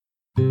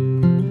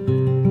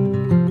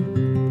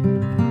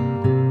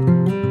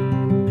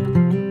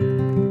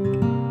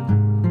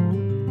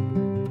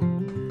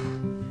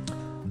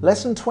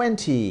Lesson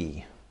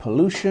 20,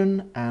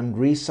 pollution and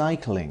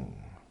recycling.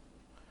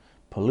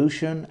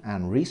 Pollution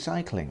and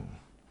recycling.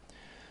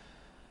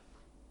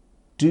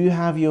 Do you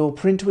have your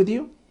print with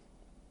you?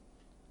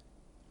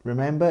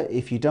 Remember,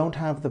 if you don't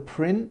have the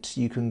print,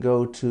 you can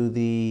go to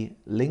the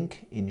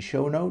link in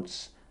show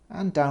notes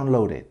and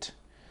download it.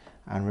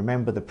 And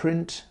remember, the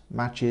print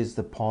matches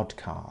the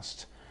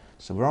podcast.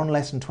 So we're on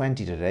lesson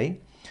 20 today.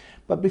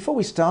 But before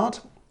we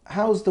start,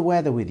 how's the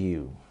weather with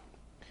you?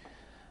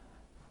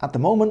 At the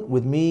moment,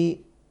 with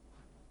me,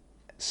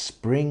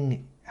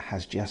 spring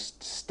has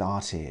just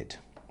started.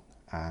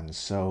 And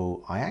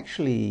so I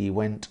actually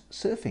went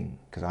surfing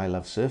because I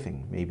love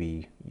surfing.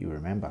 Maybe you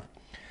remember.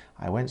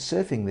 I went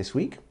surfing this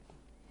week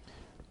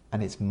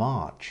and it's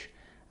March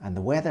and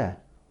the weather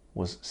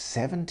was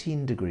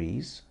 17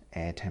 degrees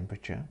air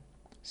temperature,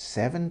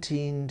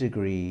 17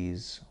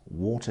 degrees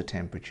water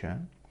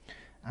temperature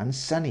and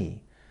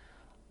sunny.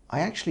 I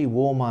actually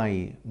wore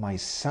my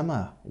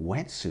summer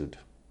wetsuit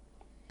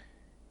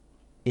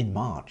in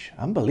March.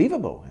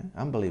 Unbelievable, eh?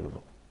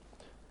 Unbelievable.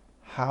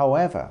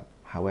 However,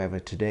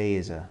 today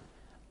is a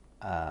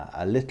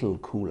little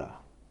cooler.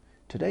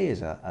 Today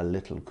is a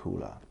little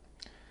cooler.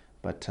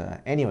 But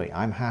anyway,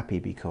 I'm happy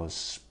because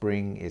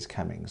spring is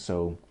coming.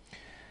 So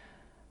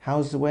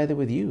how's the weather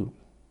with you?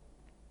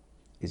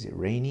 Is it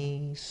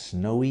rainy,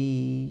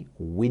 snowy,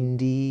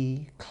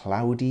 windy,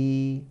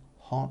 cloudy,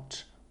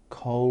 hot,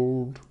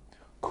 cold,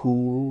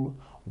 cool,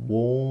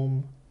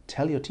 warm?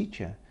 Tell your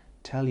teacher,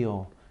 tell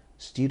your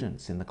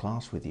students in the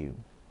class with you.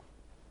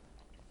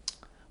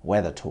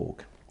 Weather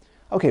talk.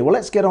 Okay, well,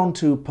 let's get on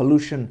to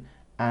pollution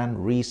and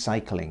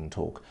recycling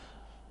talk.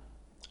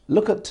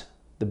 Look at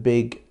the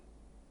big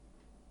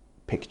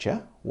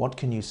picture. What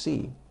can you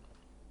see?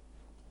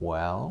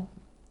 Well,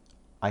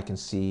 I can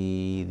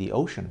see the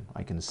ocean.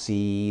 I can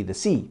see the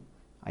sea.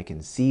 I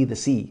can see the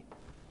sea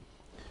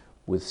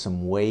with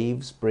some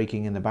waves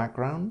breaking in the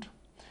background.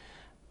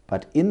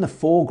 But in the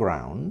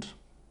foreground,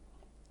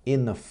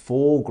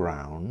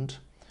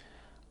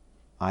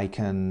 I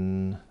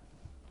can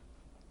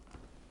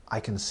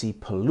see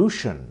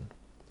pollution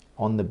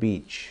on the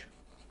beach.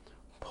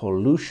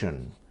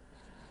 Pollution.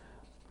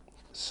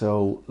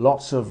 So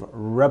lots of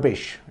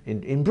rubbish.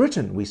 In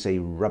Britain, we say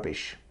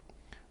rubbish.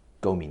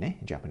 Gomine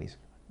in Japanese.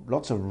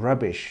 Lots of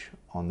rubbish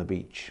on the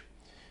beach.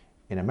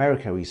 In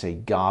America, we say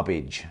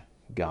garbage.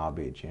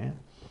 Garbage, yeah?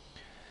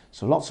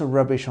 So lots of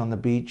rubbish on the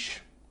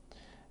beach.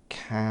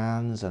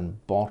 Cans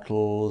and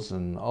bottles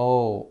and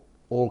all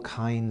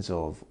kinds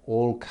of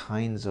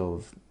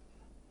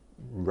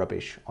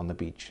rubbish on the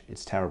beach.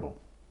 It's terrible.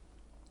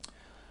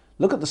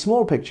 Look at the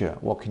small picture.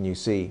 What can you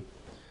see?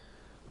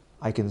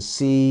 I can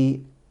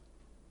see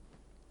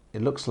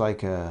it looks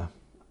like a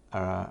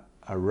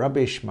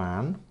rubbish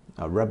man,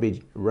 a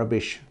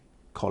rubbish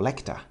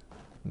collector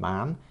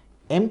man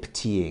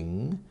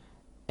emptying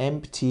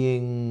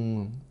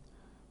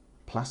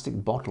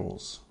plastic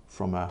bottles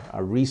from a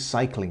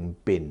recycling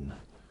bin.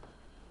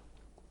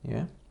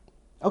 Yeah.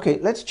 Okay,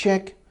 let's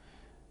check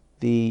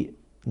the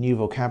new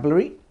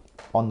vocabulary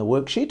on the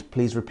worksheet.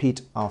 Please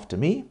repeat after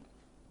me.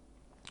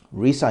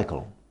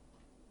 Recycle.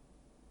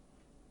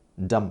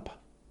 Dump.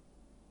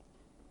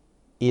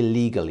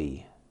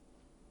 Illegally.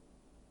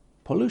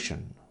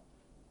 Pollution.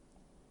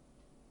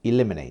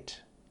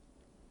 Eliminate.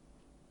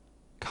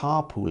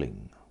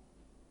 Carpooling.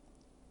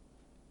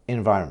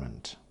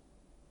 Environment.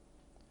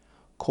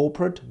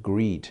 Corporate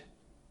greed.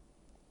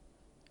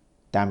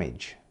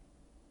 Damage.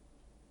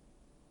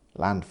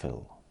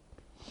 Landfill.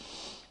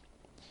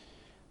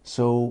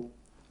 So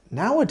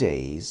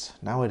nowadays,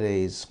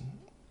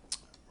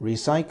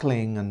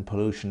 recycling and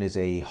pollution is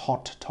a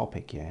hot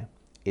topic, yeah?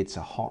 It's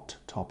a hot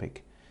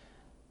topic.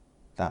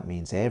 That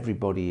means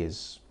everybody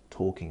is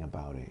talking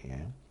about it,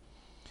 yeah?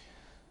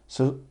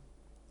 So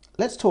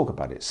let's talk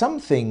about it. Some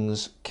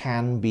things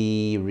can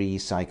be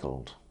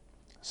recycled.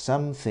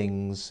 Some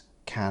things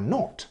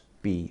cannot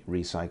be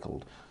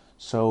recycled.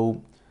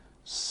 So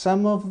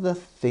some of the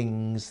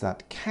things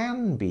that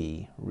can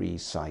be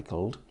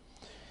recycled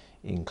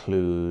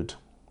include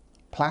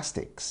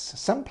plastics.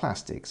 Some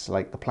plastics,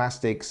 like the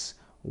plastics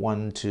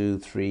 1, 2,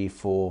 3,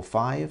 4,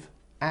 5,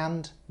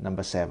 and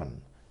number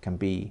 7 can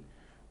be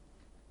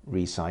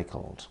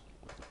recycled.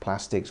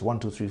 Plastics 1,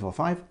 2, 3, 4,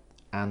 5,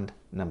 and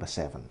number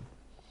 7.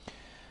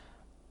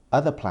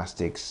 Other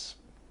plastics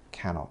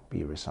cannot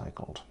be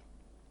recycled.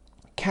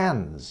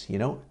 Cans, you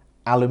know,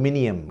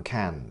 aluminium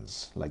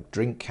cans, like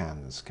drink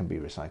cans, can be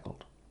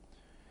recycled.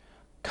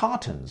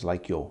 Cartons,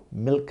 like your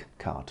milk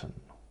carton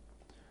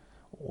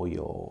or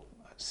your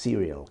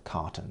cereal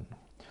carton.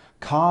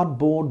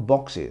 Cardboard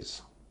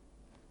boxes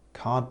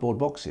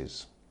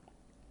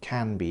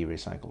can be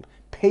recycled.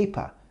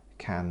 Paper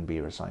can be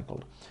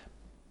recycled.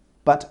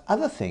 But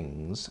other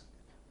things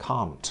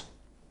can't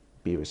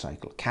be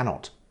recycled,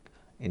 cannot.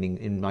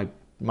 In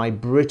my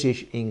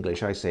British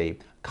English, I say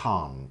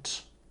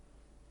can't,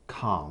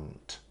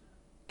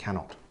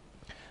 cannot.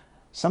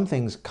 Some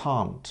things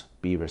can't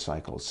be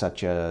recycled,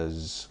 such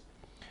as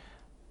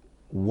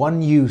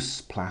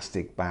one-use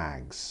plastic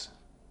bags,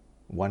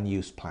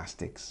 one-use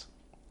plastics,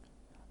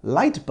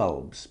 light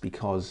bulbs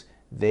because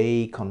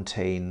they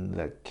contain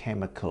the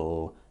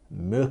chemical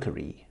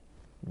mercury.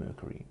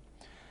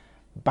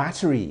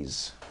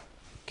 Batteries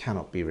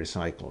cannot be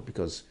recycled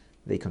because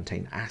they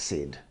contain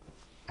acid.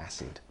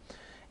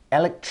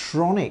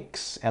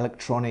 Electronics,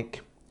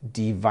 electronic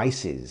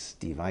devices,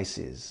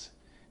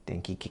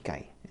 denki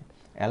kikai.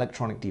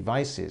 Electronic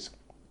devices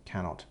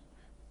cannot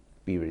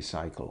be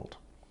recycled.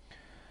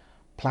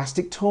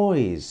 Plastic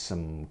toys,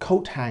 some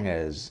coat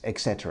hangers,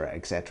 etc.,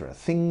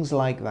 things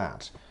like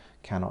that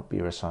cannot be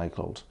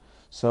recycled.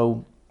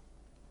 So,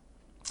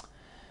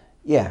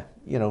 yeah,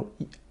 you know,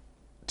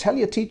 tell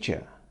your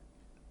teacher,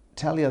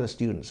 tell the other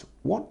students,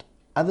 what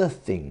other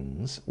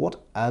things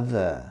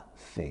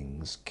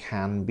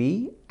can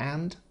be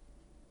and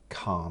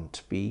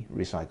can't be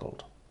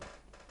recycled.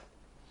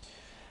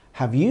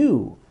 Have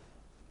you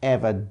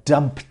ever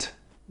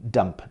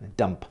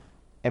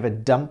ever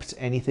dumped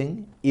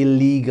anything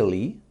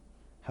illegally?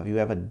 Have you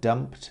ever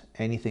dumped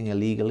anything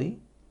illegally?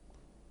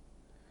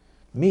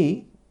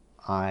 Me,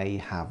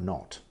 I have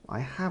not. I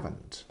have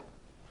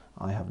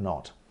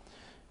not.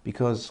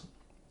 Because,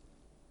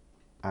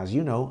 as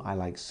you know, I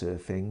like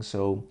surfing,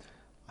 so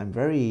I'm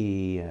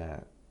very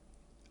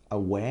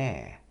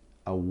aware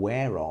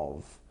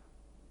of,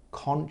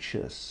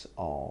 conscious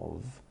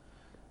of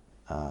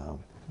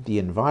the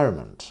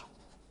environment.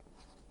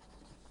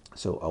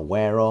 So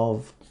aware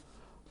of,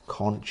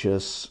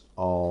 conscious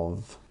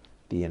of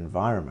the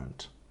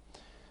environment.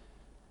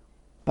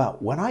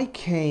 But when I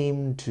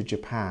came to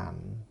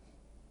Japan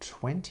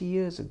 20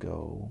 years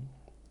ago,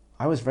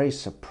 I was very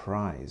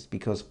surprised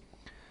because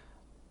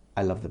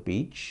I love the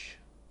beach,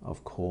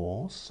 of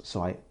course.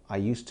 So I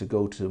used to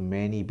go to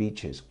many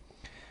beaches.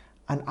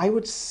 And I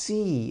would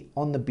see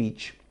on the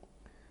beach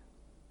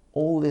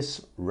all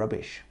this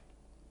rubbish,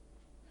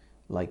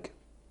 like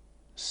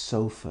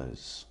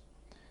sofas,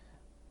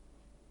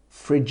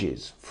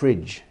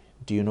 fridge.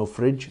 Do you know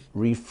fridge?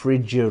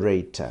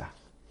 Refrigerator.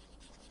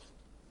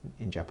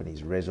 In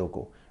Japanese,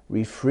 rezoko.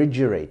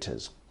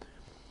 Refrigerators.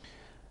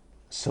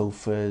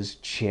 Sofas,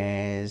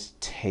 chairs,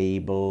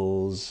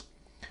 tables,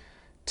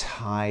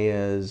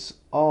 tires.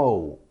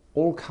 Oh,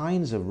 all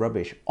kinds of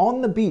rubbish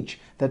on the beach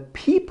that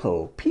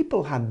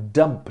people had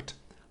dumped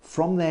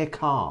from their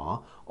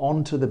car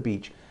onto the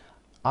beach.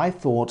 I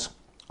thought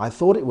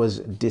it was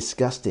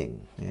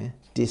disgusting. Yeah?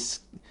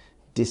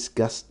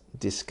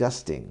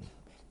 Disgusting.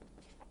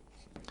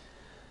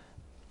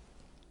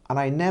 And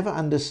I never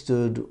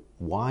understood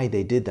why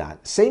they did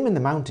that. Same in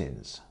the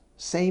mountains.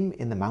 Same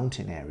in the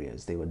mountain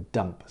areas. They would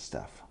dump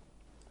stuff.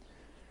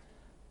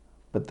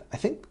 But I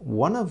think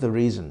one of the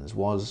reasons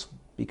was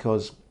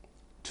because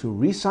to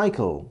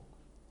recycle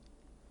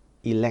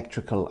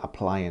electrical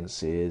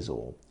appliances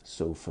or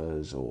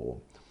sofas or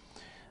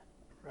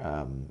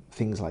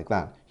things like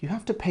that, you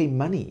have to pay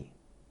money.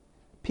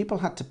 People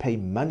had to pay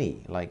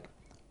money, like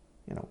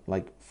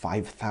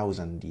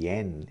 5,000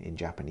 yen in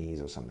Japanese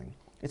or something.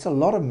 It's a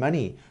lot of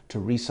money to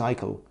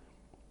recycle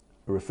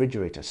a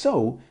refrigerator.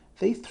 So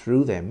they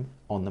threw them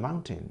on the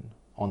mountain,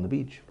 on the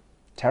beach.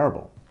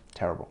 Terrible.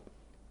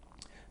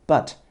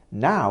 But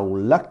now,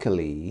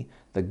 luckily,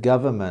 the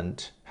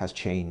government has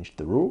changed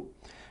the rule.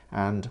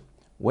 And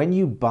when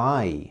you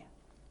buy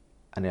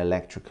an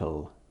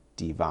electrical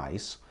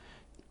device,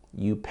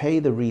 you pay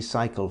the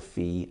recycle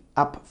fee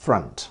up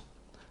front.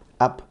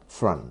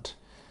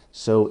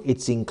 So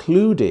it's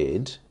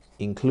included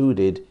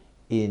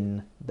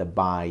in the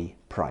buy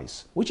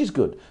price, which is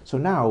good. So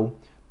now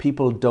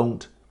people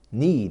don't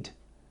need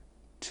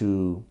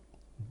to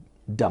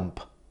dump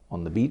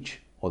on the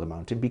beach or the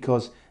mountain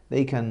because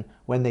they can,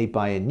 when they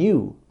buy a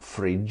new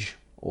fridge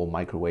or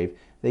microwave,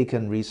 they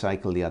can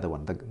recycle the other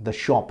one. The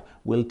shop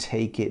will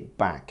take it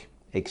back,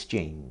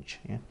 exchange.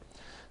 Yeah?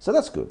 So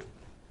that's good.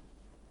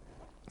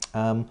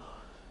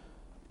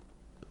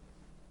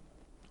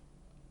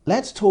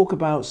 Let's talk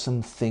about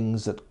some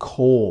things that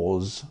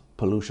cause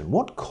pollution.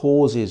 What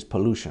causes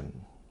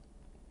pollution?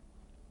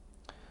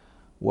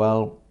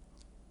 Well,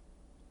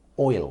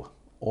 oil.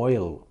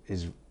 Oil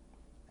is,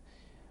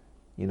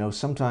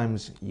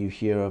 sometimes you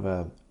hear of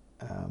a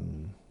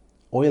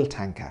oil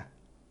tanker,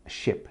 a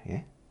ship,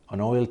 yeah?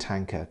 An oil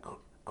tanker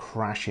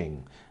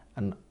crashing,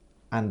 and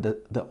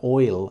the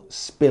oil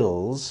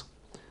spills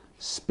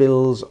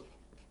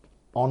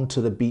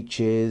onto the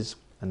beaches,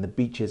 and the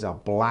beaches are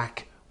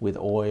black with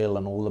oil,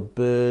 and all the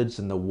birds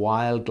and the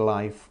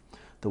wildlife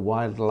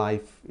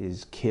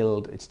is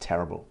killed. It's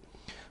terrible.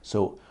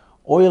 So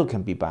oil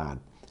can be bad.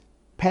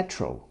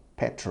 Petrol,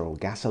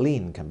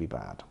 gasoline can be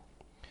bad.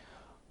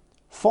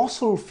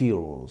 Fossil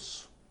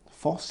fuels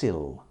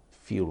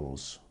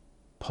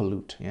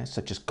pollute, yeah?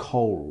 Such as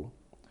coal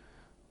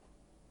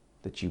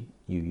that you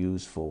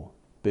use for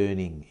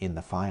burning in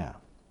the fire.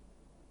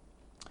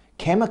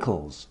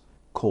 Chemicals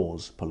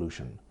cause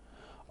pollution.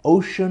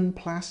 Ocean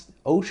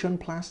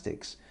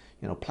plastics,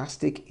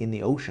 plastic in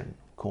the ocean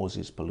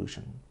causes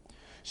pollution.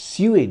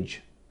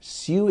 Sewage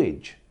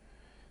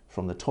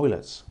from the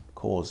toilets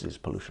causes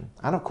pollution.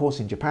 And of course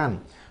in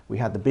Japan we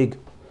had the big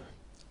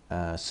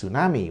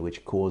tsunami,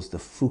 which caused the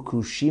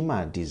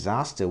Fukushima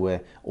disaster,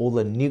 where all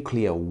the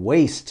nuclear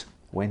waste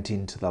went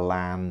into the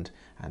land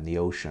and the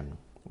ocean,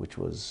 which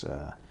was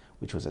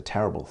a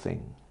terrible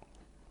thing.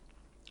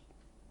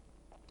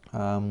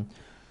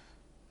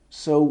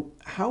 So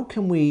how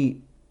can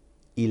we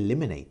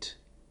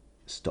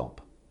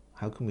stop?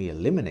 How can we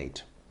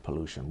eliminate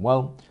pollution?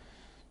 Well,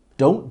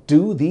 don't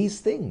do these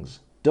things.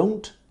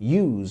 Don't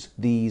use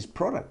these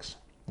products.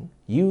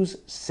 Use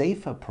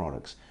safer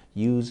products.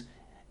 Use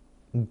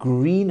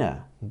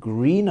greener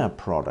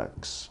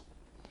products.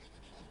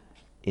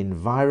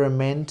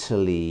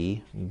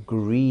 Environmentally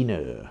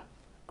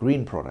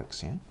green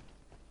products, yeah?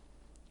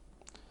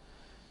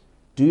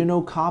 Do you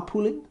know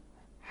carpooling?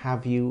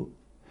 Have you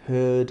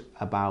heard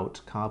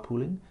about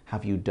carpooling?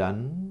 Have you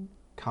done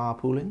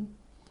carpooling?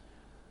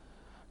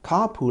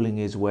 Carpooling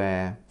is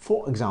where,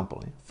 for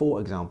example,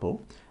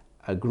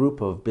 a group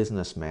of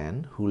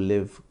businessmen who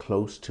live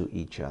close to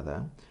each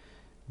other,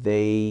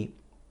 they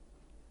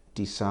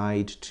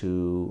decide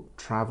to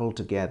travel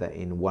together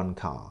in one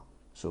car.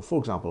 So, for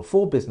example,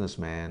 4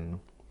 businessmen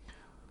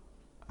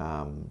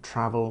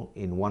travel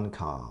in one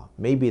car.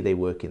 Maybe they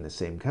work in the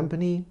same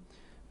company,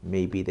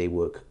 maybe they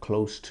work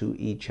close to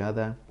each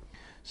other.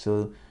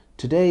 So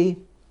today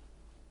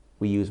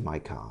we use my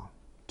car.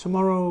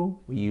 Tomorrow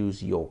we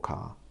use your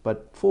car.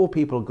 But 4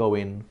 people go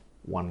in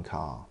one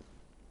car.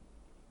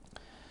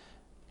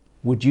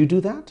 Would you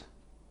do that?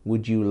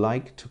 Would you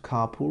like to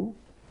carpool?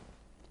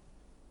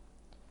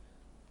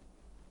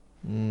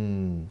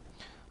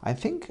 I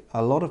think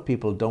a lot of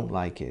people don't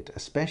like it,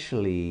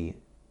 especially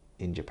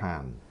in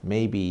Japan.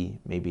 Maybe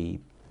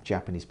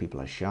Japanese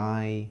people are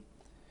shy.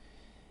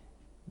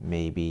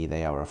 Maybe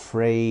they are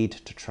afraid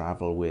to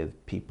travel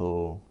with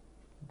people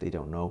they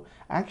don't know.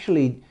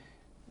 Actually,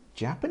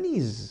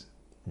 Japanese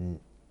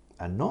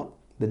are not,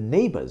 the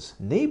neighbors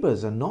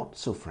are not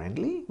so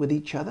friendly with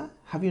each other.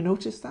 Have you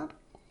noticed that?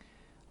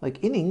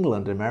 Like in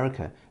England,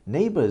 America,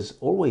 neighbors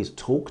always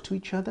talk to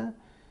each other.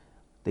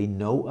 They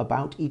know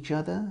about each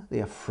other. They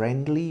are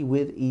friendly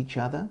with each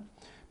other.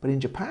 But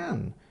in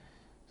Japan,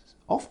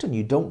 often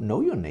you don't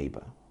know your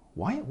neighbor.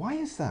 Why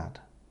is that?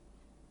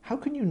 How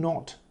can you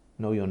not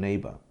know your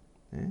neighbor?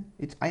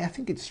 I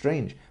think it's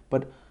strange,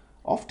 but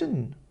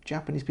often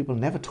Japanese people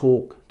never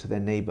talk to their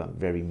neighbor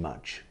very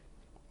much.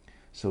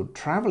 So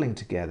traveling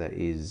together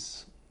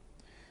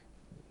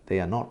they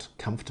are not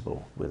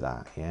comfortable with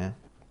that, yeah.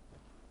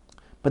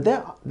 But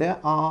there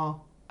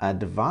are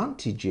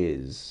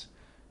advantages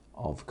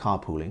of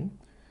carpooling.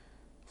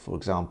 For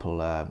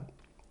example,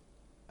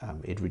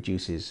 it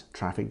reduces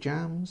traffic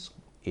jams,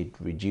 it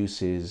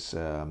reduces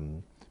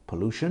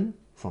pollution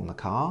from the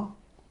car,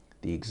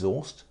 the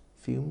exhaust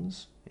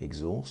fumes.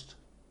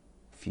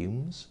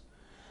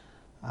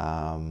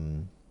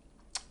 And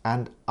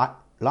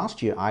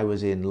last year I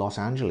was in Los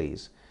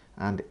Angeles,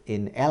 and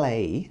in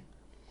LA,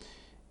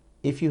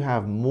 if you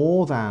have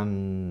more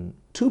than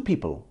 2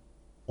 people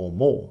or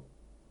more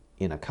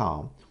in a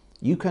car,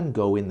 you can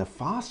go in the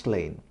fast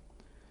lane,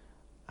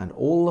 and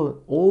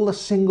all the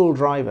single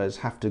drivers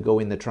have to go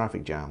in the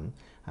traffic jam,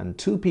 and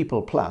 2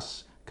 people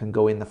plus can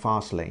go in the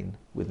fast lane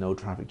with no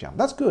traffic jam.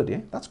 That's good,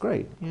 yeah? That's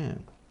great, yeah.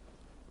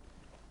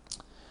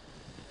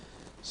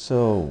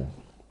 So,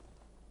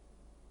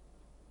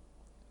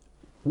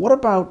 what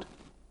about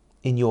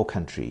in your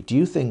country? Do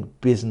you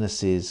think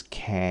businesses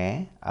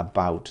care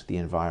about the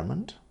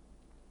environment?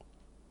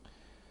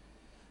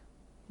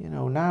 You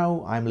know,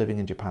 now I'm living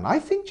in Japan. I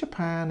think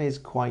Japan is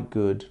quite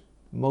good.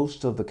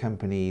 Most of the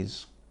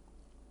companies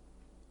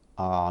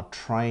are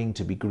trying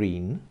to be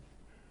green,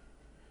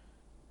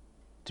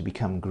 to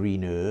become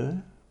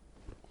greener.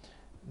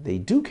 They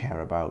do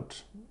care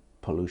about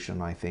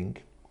pollution, I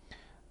think.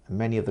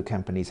 Many of the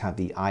companies have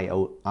the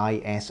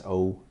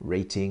ISO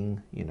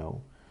rating, you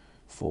know,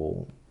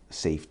 for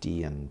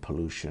safety and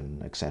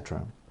pollution,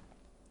 etc.,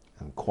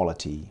 and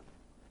quality.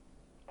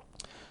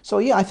 So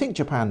yeah, I think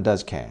Japan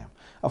does care.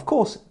 Of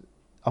course,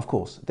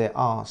 there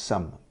are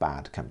some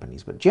bad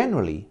companies, but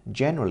generally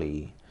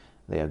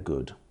they are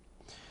good.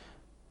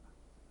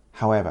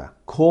 However,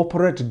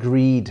 corporate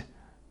greed,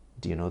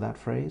 do you know that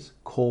phrase?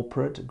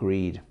 Corporate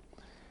greed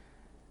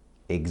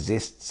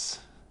exists.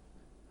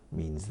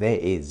 Means there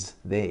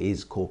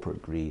is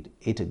corporate greed.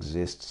 It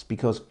exists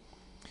because,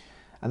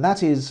 and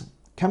that is,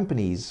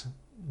 companies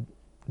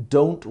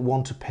don't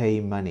want to pay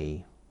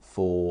money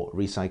for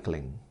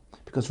recycling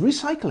because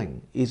recycling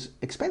is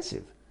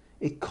expensive.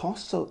 It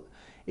costs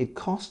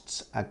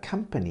a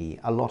company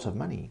a lot of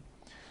money,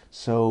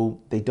 so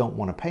they don't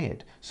want to pay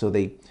it. So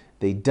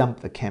they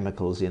dump the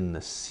chemicals in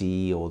the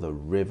sea or the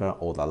river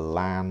or the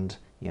land,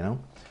 you know,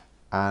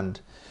 and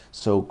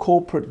so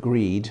corporate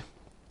greed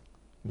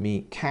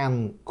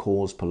can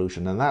cause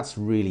pollution, and that's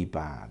really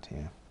bad.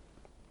 Yeah.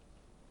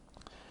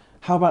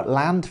 How about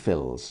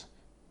landfills?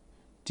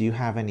 Do you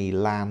have any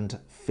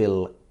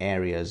landfill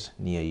areas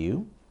near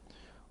you?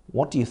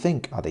 What do you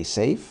think? Are they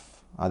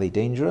safe? Are they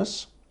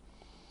dangerous?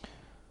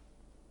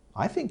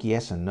 I think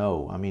yes and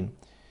no. I mean,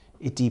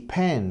 it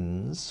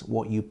depends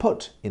what you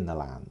put in the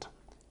land.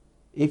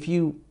 If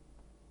you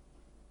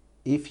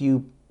if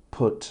you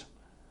put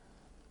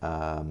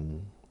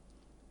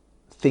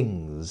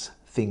things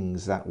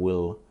that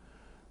will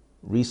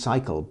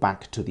recycle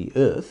back to the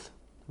earth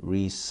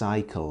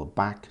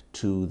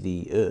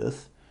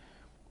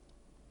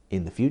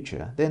in the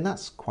future, then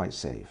that's quite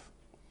safe.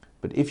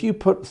 But if you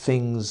put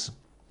things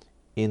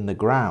in the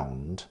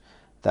ground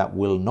that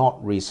will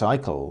not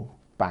recycle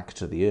back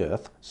to the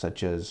earth,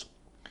 such as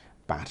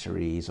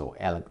batteries or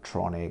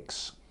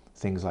electronics,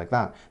 things like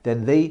that,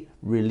 then they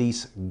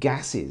release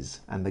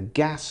gases, and the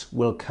gas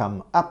will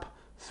come up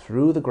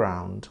through the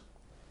ground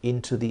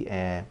into the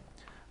air,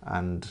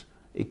 and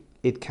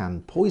it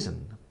can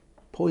poison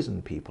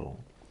people,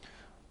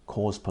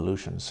 cause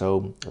pollution.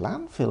 So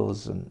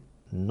landfills are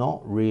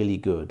not really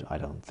good, I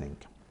don't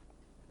think.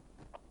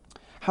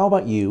 How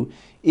about you?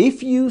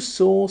 If you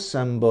saw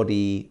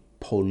somebody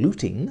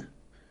polluting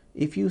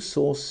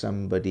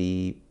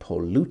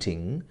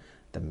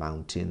the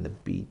mountain, the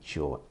beach,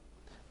 or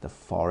the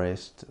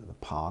forest, the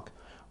park,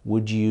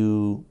 would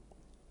you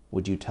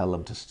tell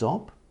them to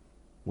stop?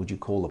 Would you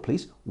call the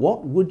police?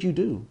 What would you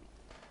do?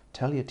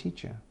 Tell your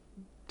teacher.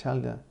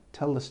 Tell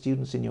the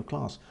students in your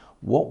class.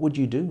 What would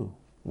you do?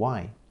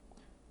 Why?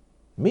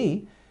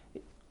 Me,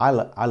 I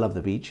love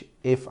the beach.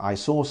 If I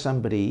saw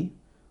somebody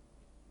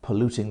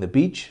polluting the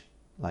beach,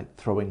 like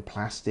throwing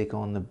plastic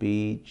on the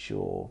beach,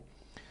 or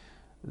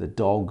the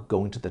dog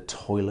going to the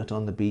toilet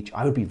on the beach,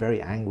 I would be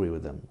very angry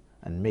with them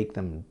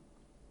and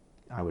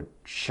I would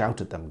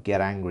shout at them,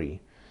 get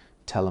angry,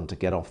 tell them to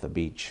get off the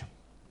beach.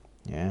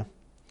 Yeah.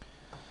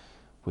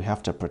 We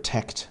have to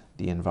protect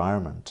the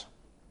environment.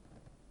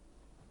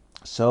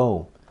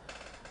 So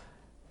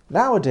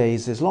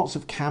nowadays there's lots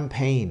of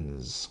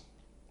campaigns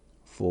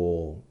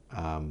for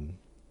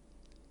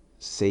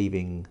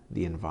saving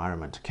the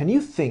environment. Can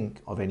you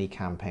think of any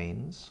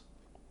campaigns?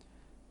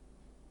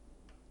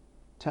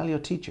 Tell your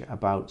teacher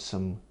about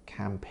some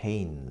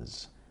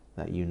campaigns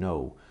that you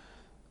know.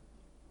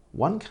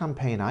 One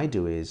campaign I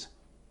do is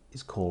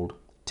called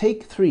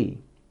Take 3.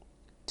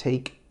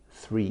 Take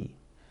 3.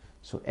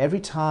 So every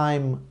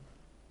time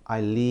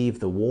I leave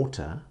the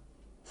water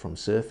from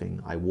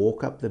surfing, I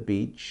walk up the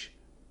beach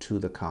to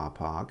the car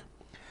park.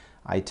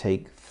 I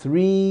take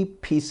 3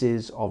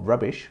 pieces of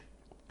rubbish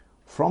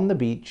from the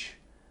beach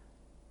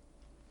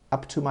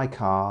up to my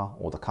car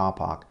or the car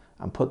park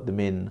and put them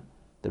in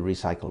the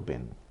recycle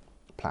bin.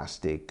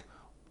 Plastic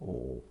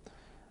or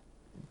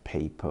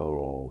paper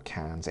or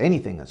cans,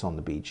 anything that's on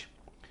the beach.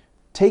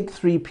 Take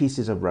 3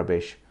 pieces of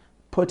rubbish,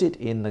 put it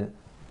in the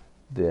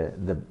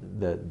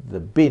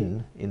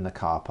bin in the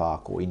car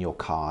park or in your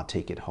car,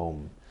 take it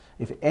home.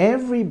 If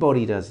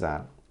everybody does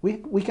that,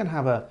 we can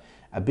have a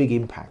big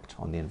impact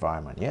on the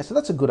environment. Yeah, so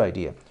that's a good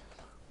idea.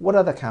 What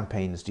other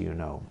campaigns do you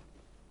know?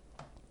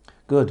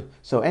 Good.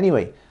 So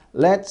anyway,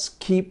 let's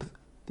keep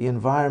the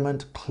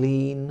environment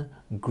clean,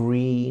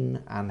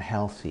 green and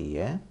healthy.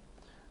 Yeah.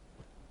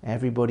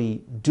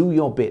 Everybody do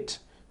your bit.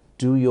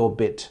 Do your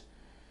bit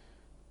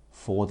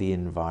for the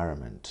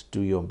environment.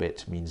 Do your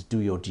bit means do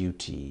your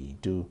duty.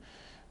 Do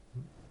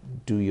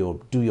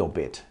your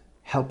bit.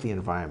 Help the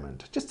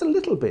environment. Just a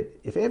little bit.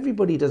 If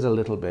everybody does a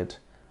little bit,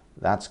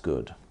 that's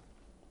good.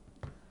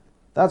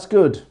 That's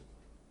good.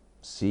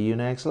 See you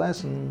next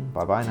lesson.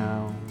 Bye-bye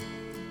now.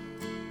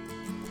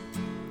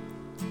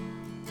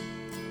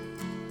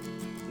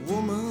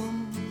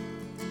 Woman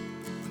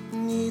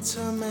needs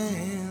a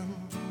man,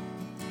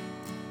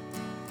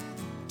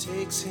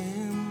 takes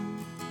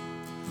him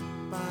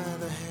by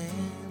the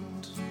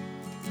hand,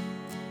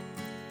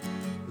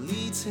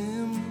 leads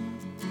him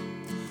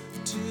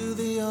to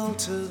the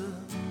altar,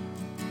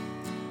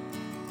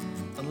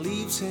 and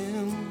leaves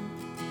him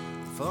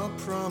for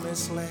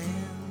promised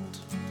land.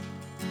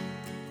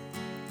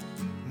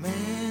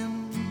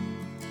 Man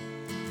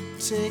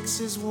takes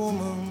his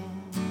woman,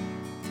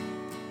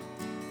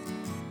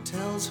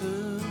 tells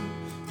her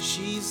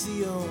she's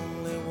the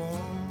only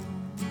one.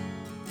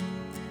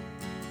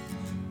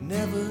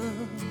 Never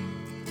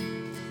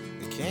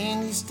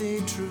can he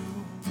stay true,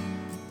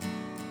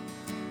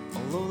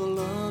 although the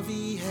love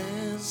he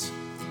has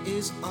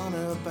is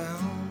honor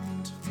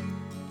bound.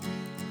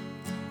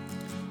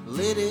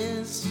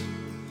 Ladies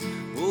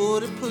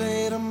would have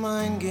played a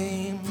mind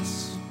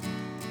games,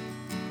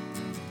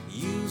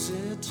 use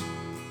it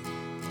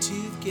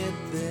to get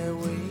their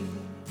way.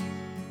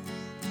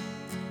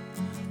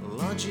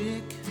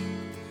 Logic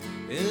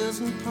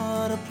isn't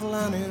part of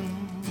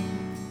planning,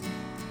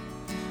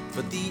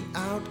 but the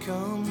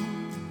outcome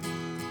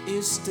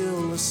is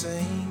still the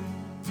same.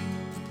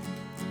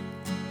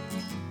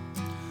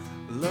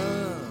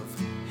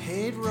 Love,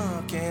 hate,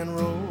 rock and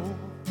roll.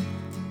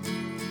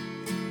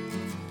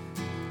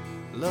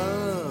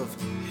 Love,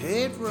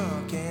 hate,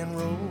 rock and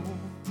roll.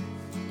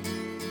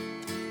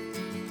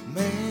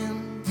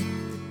 Man,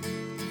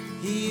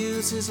 he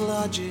uses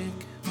logic,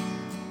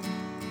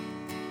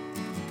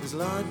 'cause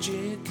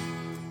logic's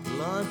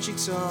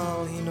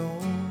all he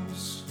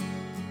knows.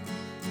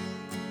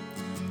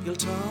 He'll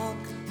talk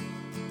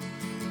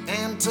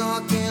and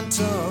talk and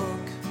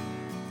talk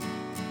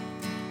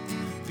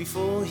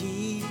before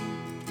he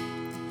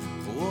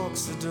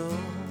walks the door.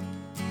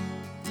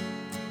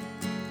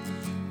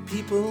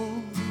 People,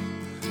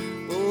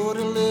 oh,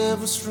 to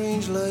live a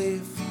strange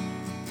life,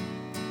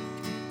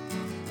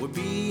 where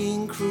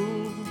being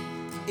cruel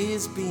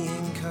is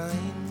being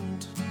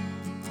kind.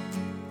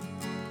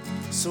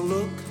 So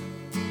look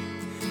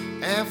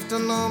after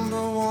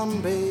number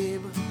one,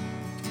 babe,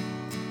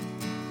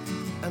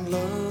 and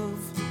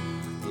love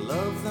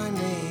thy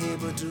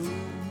neighbor do.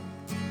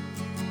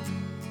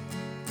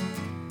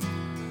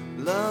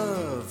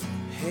 Love,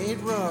 hate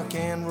rock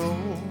and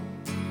roll.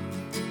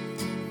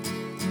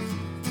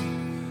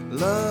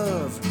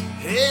 Love,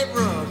 hate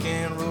rock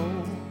and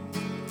roll.